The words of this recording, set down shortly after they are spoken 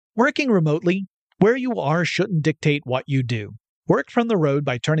Working remotely, where you are shouldn't dictate what you do. Work from the road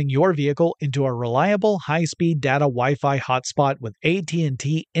by turning your vehicle into a reliable high-speed data Wi-Fi hotspot with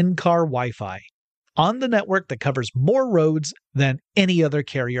AT&T in-car Wi-Fi. On the network that covers more roads than any other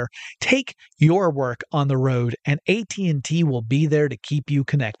carrier, take your work on the road and AT&T will be there to keep you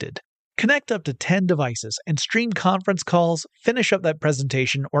connected. Connect up to 10 devices and stream conference calls, finish up that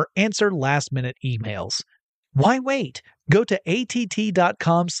presentation, or answer last-minute emails. Why wait? Go to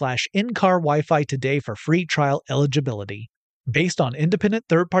att.com/in-car Wi-Fi today for free trial eligibility. Based on independent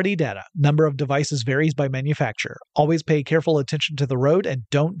third-party data, number of devices varies by manufacturer. Always pay careful attention to the road and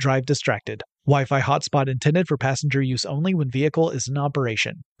don't drive distracted. Wi-Fi hotspot intended for passenger use only when vehicle is in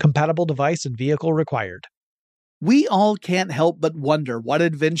operation. Compatible device and vehicle required. We all can't help but wonder what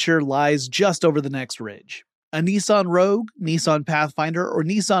adventure lies just over the next ridge. A Nissan Rogue, Nissan Pathfinder, or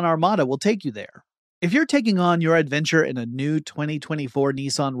Nissan Armada will take you there. If you're taking on your adventure in a new 2024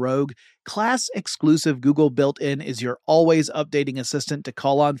 Nissan Rogue, class-exclusive Google built-in is your always updating assistant to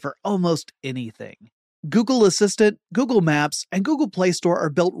call on for almost anything. Google Assistant, Google Maps, and Google Play Store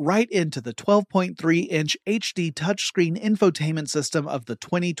are built right into the 12.3-inch HD touchscreen infotainment system of the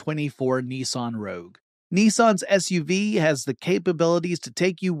 2024 Nissan Rogue. Nissan's SUV has the capabilities to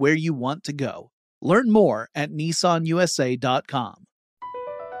take you where you want to go. Learn more at nissanusa.com.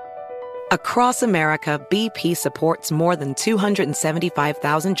 Across America, BP supports more than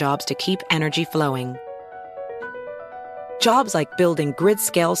 275,000 jobs to keep energy flowing. Jobs like building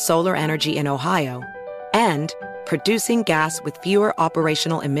grid-scale solar energy in Ohio and producing gas with fewer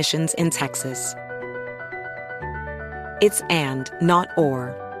operational emissions in Texas. It's and, not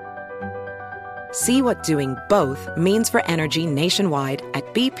or. See what doing both means for energy nationwide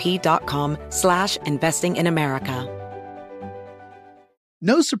at bp.com/investing in America.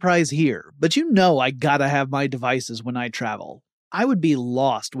 No surprise here, but you know I gotta have my devices when I travel. I would be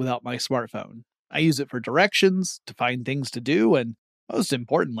lost without my smartphone. I use it for directions, to find things to do, and most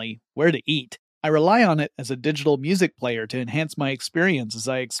importantly, where to eat. I rely on it as a digital music player to enhance my experience as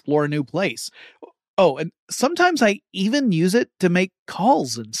I explore a new place. Oh, and sometimes I even use it to make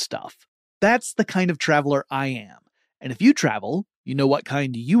calls and stuff. That's the kind of traveler I am. And if you travel, you know what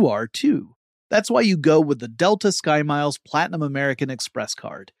kind you are too. That's why you go with the Delta SkyMiles Platinum American Express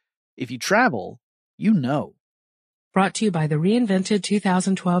card. If you travel, you know. Brought to you by the reinvented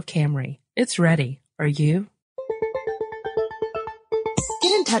 2012 Camry. It's ready. Are you?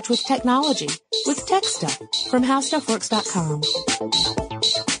 Get in touch with technology with Tech Stuff from HowStuffWorks.com.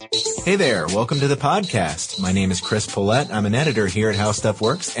 Hey there, welcome to the podcast. My name is Chris Pollette. I'm an editor here at How Stuff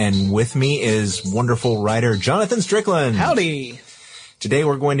Works, and with me is wonderful writer Jonathan Strickland. Howdy! Today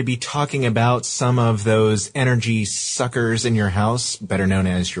we're going to be talking about some of those energy suckers in your house, better known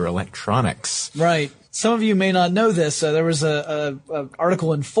as your electronics. Right. Some of you may not know this. There was a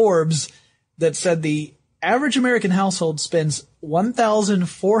article in Forbes that said the average American household spends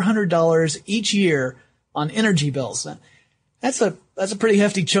 $1,400 each year on energy bills. That's a pretty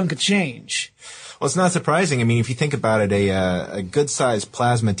hefty chunk of change. Well, it's not surprising. I mean, if you think about it, a good-sized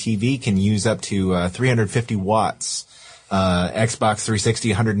plasma TV can use up to 350 watts. Xbox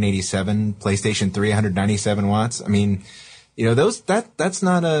 360, 187, PlayStation 3, 197 watts. I mean, you know, that's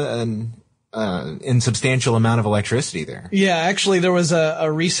not an insubstantial amount of electricity there. Yeah, actually, there was a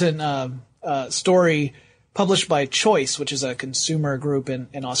recent story published by Choice, which is a consumer group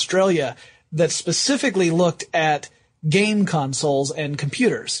in Australia, that specifically looked at game consoles and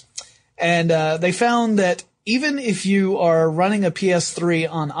computers. And they found that even if you are running a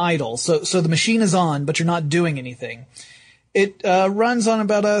PS3 on idle, so the machine is on, but you're not doing anything, it runs on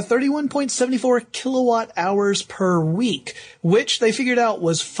about 31.74 kilowatt hours per week, which they figured out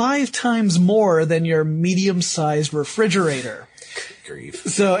was 5 times more than your medium-sized refrigerator. Grief.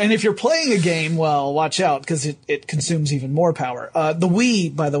 So, and if you're playing a game, well, watch out, because it consumes even more power. The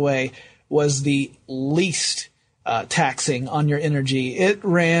Wii, by the way, was the least taxing on your energy. It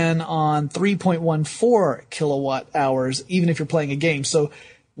ran on 3.14 kilowatt hours, even if you're playing a game. So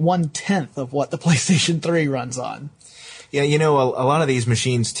 1/10 of what the PlayStation 3 runs on. Yeah, you know, a lot of these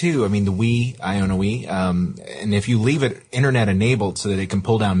machines too, I mean, the Wii, I own a Wii, and if you leave it internet enabled so that it can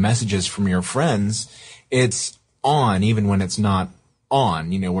pull down messages from your friends, it's on even when it's not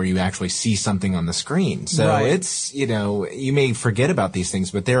on, you know, where you actually see something on the screen. So Right. It's, you know, you may forget about these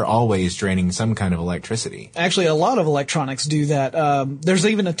things, but they're always draining some kind of electricity. Actually, a lot of electronics do that. There's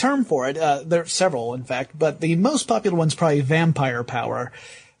even a term for it. There are several, in fact, but the most popular one's probably vampire power.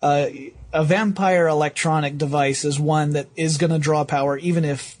 A vampire electronic device is one that is going to draw power even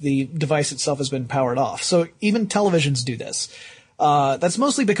if the device itself has been powered off. So even televisions do this. That's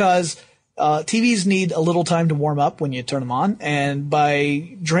mostly because TVs need a little time to warm up when you turn them on, and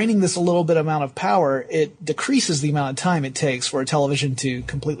by draining this a little bit amount of power, it decreases the amount of time it takes for a television to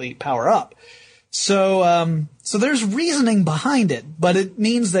completely power up. So there's reasoning behind it, but it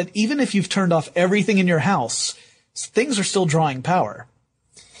means that even if you've turned off everything in your house, things are still drawing power.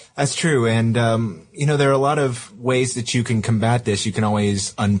 That's true. And, there are a lot of ways that you can combat this. You can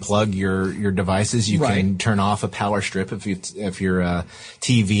always unplug your devices. You can turn off a power strip if your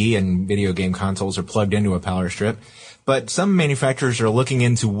TV and video game consoles are plugged into a power strip. But some manufacturers are looking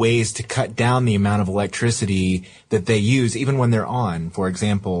into ways to cut down the amount of electricity that they use, even when they're on. For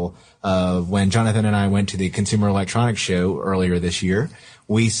example, when Jonathan and I went to the Consumer Electronics Show earlier this year,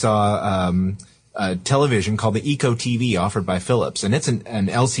 we saw a television called the Eco TV offered by Philips, and it's an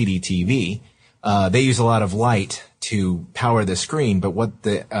LCD TV. They use a lot of light to power the screen, but what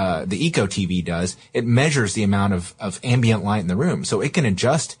the Eco TV does, it measures the amount of ambient light in the room, so it can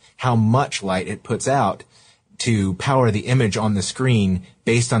adjust how much light it puts out to power the image on the screen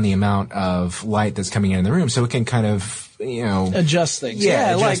based on the amount of light that's coming in the room. So it can kind of, adjust things.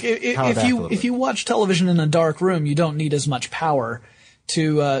 Yeah, like if you watch television in a dark room, you don't need as much power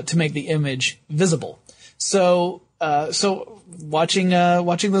to make the image visible. So watching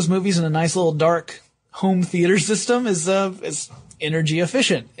those movies in a nice little dark home theater system is energy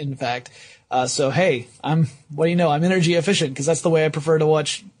efficient, in fact. So hey, I'm energy efficient because that's the way I prefer to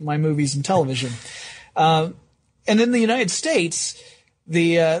watch my movies and television. And in the United States,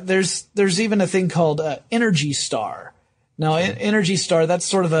 there's even a thing called Energy Star. Now, Energy Star, that's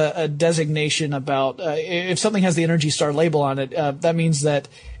sort of a designation about if something has the Energy Star label on it, that means that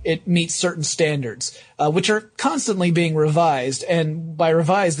it meets certain standards, which are constantly being revised. And by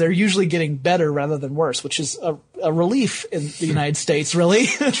revised, they're usually getting better rather than worse, which is a relief in the United States, really.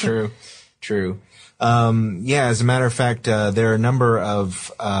 True. As a matter of fact, there are a number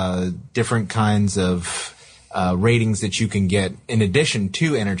of different kinds of ratings that you can get in addition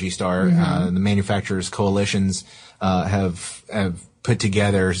to Energy Star. The manufacturers' coalitions have put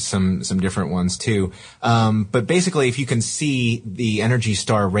together some different ones too. But basically, if you can see the Energy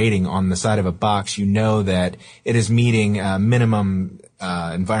Star rating on the side of a box, you know that it is meeting minimum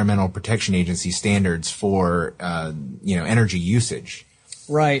Environmental Protection Agency standards for energy usage.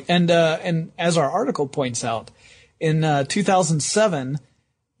 Right, and as our article points out, in 2007,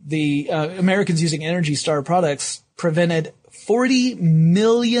 the Americans using Energy Star products prevented 40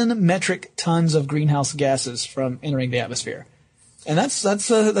 million metric tons of greenhouse gases from entering the atmosphere, and that's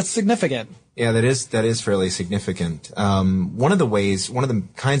significant. Yeah, that is fairly significant. One of the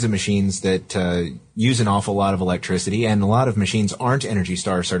kinds of machines that use an awful lot of electricity, and a lot of machines aren't Energy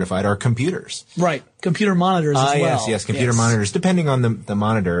Star certified, are computers. Right, computer monitors as well. Yes, computer monitors. Depending on the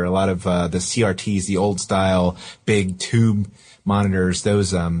monitor, a lot of the CRTs, the old style big tube monitors,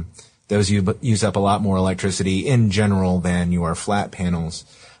 those use up a lot more electricity in general than your flat panels.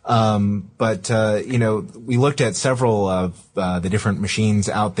 But we looked at several of the different machines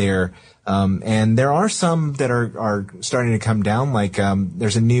out there, and there are some that are starting to come down. Like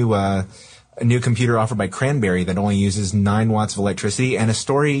there's a new computer offered by Cranberry that only uses 9 watts of electricity, and a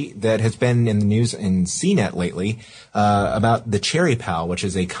story that has been in the news in CNET lately about the Cherry Pal, which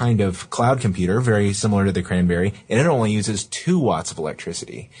is a kind of cloud computer very similar to the Cranberry, and it only uses 2 watts of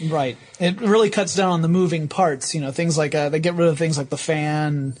electricity. Right. It really cuts down on the moving parts. Things like they get rid of things like the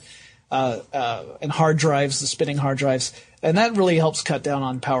fan and hard drives, the spinning hard drives, and that really helps cut down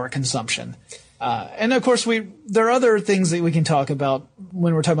on power consumption. And of course, there are other things that we can talk about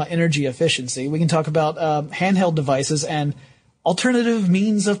when we're talking about energy efficiency. We can talk about handheld devices and alternative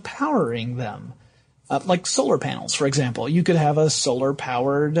means of powering them, like solar panels, for example. You could have a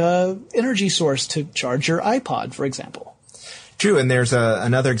solar-powered energy source to charge your iPod, for example. True, and there's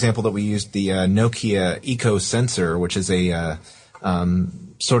another example that we used, the Nokia Eco Sensor, which is a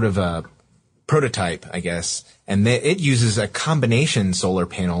sort of a prototype, I guess, and it uses a combination solar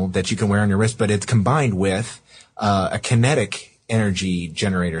panel that you can wear on your wrist, but it's combined with a kinetic energy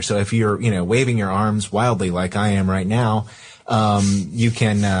generator. So if you're, waving your arms wildly like I am right now, you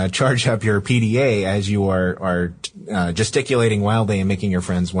can charge up your PDA as you are gesticulating wildly and making your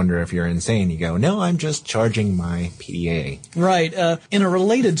friends wonder if you're insane. You go, no, I'm just charging my PDA. Right. In a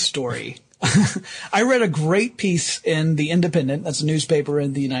related story, I read a great piece in The Independent, that's a newspaper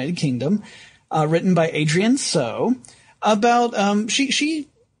in the United Kingdom, written by Adrienne So, about she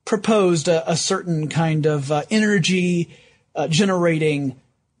proposed a certain kind of energy generating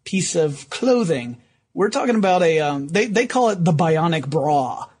piece of clothing. We're talking about they call it the bionic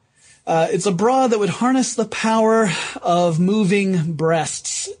bra. It's a bra that would harness the power of moving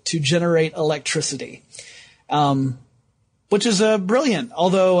breasts to generate electricity. which is brilliant.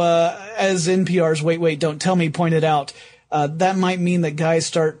 Although, as NPR's Wait, Wait, Don't Tell Me pointed out, that might mean that guys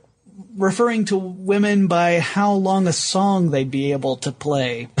start referring to women by how long a song they'd be able to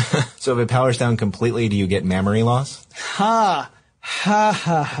play. So if it powers down completely, do you get memory loss? Ha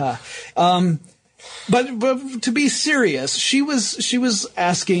ha. But to be serious, she was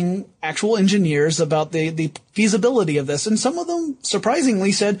asking actual engineers about the feasibility of this, and some of them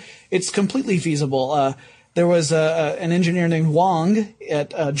surprisingly said it's completely feasible. There was an engineer named Wong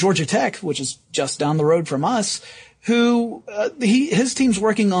at Georgia Tech, which is just down the road from us, who his team's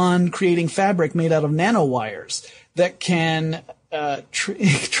working on creating fabric made out of nanowires that can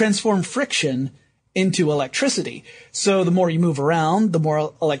transform friction into electricity. So the more you move around, the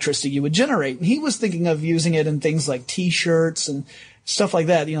more electricity you would generate. And he was thinking of using it in things like T-shirts and stuff like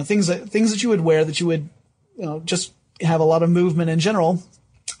that. Things that you would wear that you would, just have a lot of movement in general.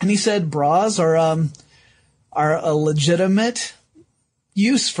 And he said bras are a legitimate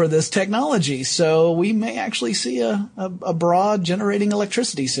use for this technology. So we may actually see a bra generating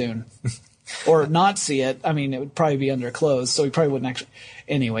electricity soon. Or not see it. I mean, it would probably be under clothes, so we probably wouldn't actually.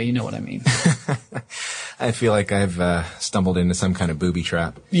 Anyway, you know what I mean. I feel like I've stumbled into some kind of booby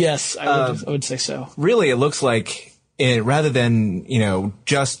trap. Yes, I would say so. Really, it looks like rather than,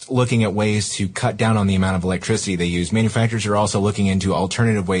 just looking at ways to cut down on the amount of electricity they use, manufacturers are also looking into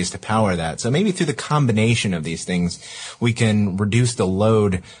alternative ways to power that. So maybe through the combination of these things, we can reduce the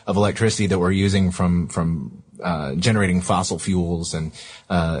load of electricity that we're using from generating fossil fuels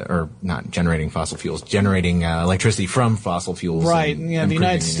or not generating fossil fuels, generating electricity from fossil fuels. Right. The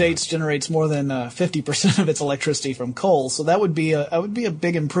United States generates more than 50% of its electricity from coal. So that would be a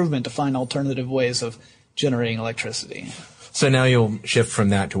big improvement to find alternative ways of generating electricity. So now you'll shift from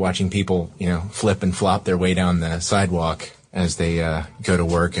that to watching people, flip and flop their way down the sidewalk as they go to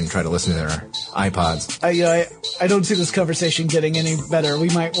work and try to listen to their iPods. I don't see this conversation getting any better. We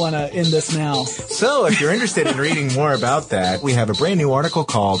might want to end this now. So if you're interested in reading more about that, we have a brand new article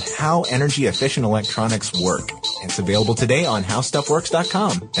called How Energy Efficient Electronics Work. It's available today on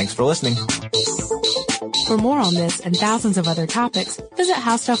howstuffworks.com. Thanks for listening. For more on this and thousands of other topics, visit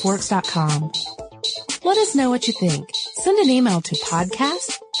howstuffworks.com. Let us know what you think. Send an email to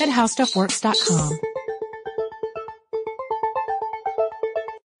podcast@howstuffworks.com.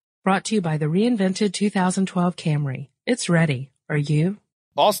 Brought to you by the reinvented 2012 Camry. It's ready. Are you?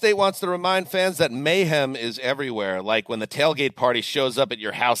 Allstate wants to remind fans that mayhem is everywhere, like when the tailgate party shows up at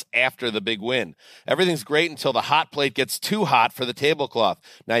your house after the big win. Everything's great until the hot plate gets too hot for the tablecloth.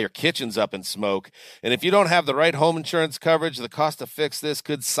 Now your kitchen's up in smoke. And if you don't have the right home insurance coverage, the cost to fix this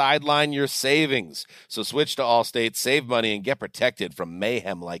could sideline your savings. So switch to Allstate, save money, and get protected from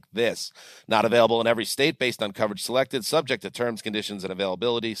mayhem like this. Not available in every state based on coverage selected, subject to terms, conditions, and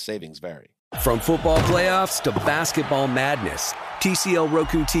availability. Savings vary. From football playoffs to basketball madness, TCL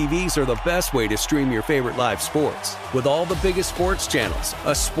Roku TVs are the best way to stream your favorite live sports. With all the biggest sports channels,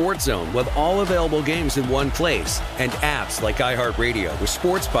 a sports zone with all available games in one place, and apps like iHeartRadio with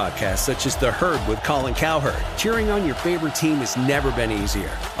sports podcasts such as The Herd with Colin Cowherd. Cheering on your favorite team has never been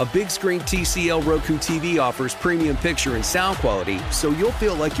easier. A big screen TCL Roku TV offers premium picture and sound quality, so you'll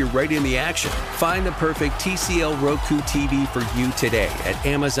feel like you're right in the action. Find the perfect TCL Roku TV for you today at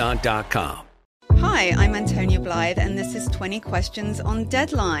Amazon.com. Hi, I'm Antonia Blythe, and this is 20 Questions on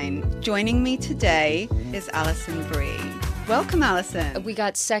Deadline. Joining me today is Alison Brie. Welcome, Alison. We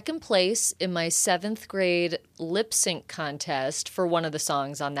got second place in my 7th grade lip sync contest for one of the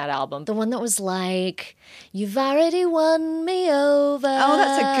songs on that album. The one that was like, "You've already won me over." Oh,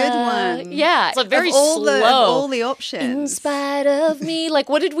 that's a good one. Yeah. It's very slow. Of all the options. In spite of me. Like,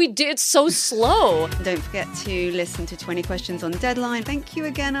 what did we do? It's so slow. Don't forget to listen to 20 Questions on Deadline. Thank you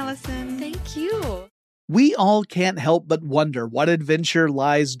again, Alison. Thank you. We all can't help but wonder what adventure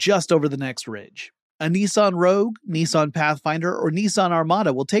lies just over the next ridge. A Nissan Rogue, Nissan Pathfinder, or Nissan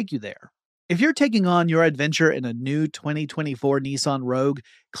Armada will take you there. If you're taking on your adventure in a new 2024 Nissan Rogue,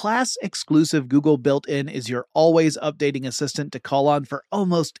 class-exclusive Google built-in is your always updating assistant to call on for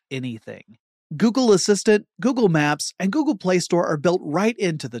almost anything. Google Assistant, Google Maps, and Google Play Store are built right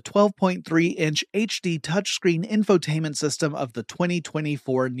into the 12.3-inch HD touchscreen infotainment system of the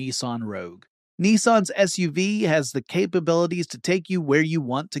 2024 Nissan Rogue. Nissan's SUV has the capabilities to take you where you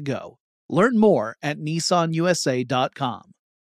want to go. Learn more at nissanusa.com.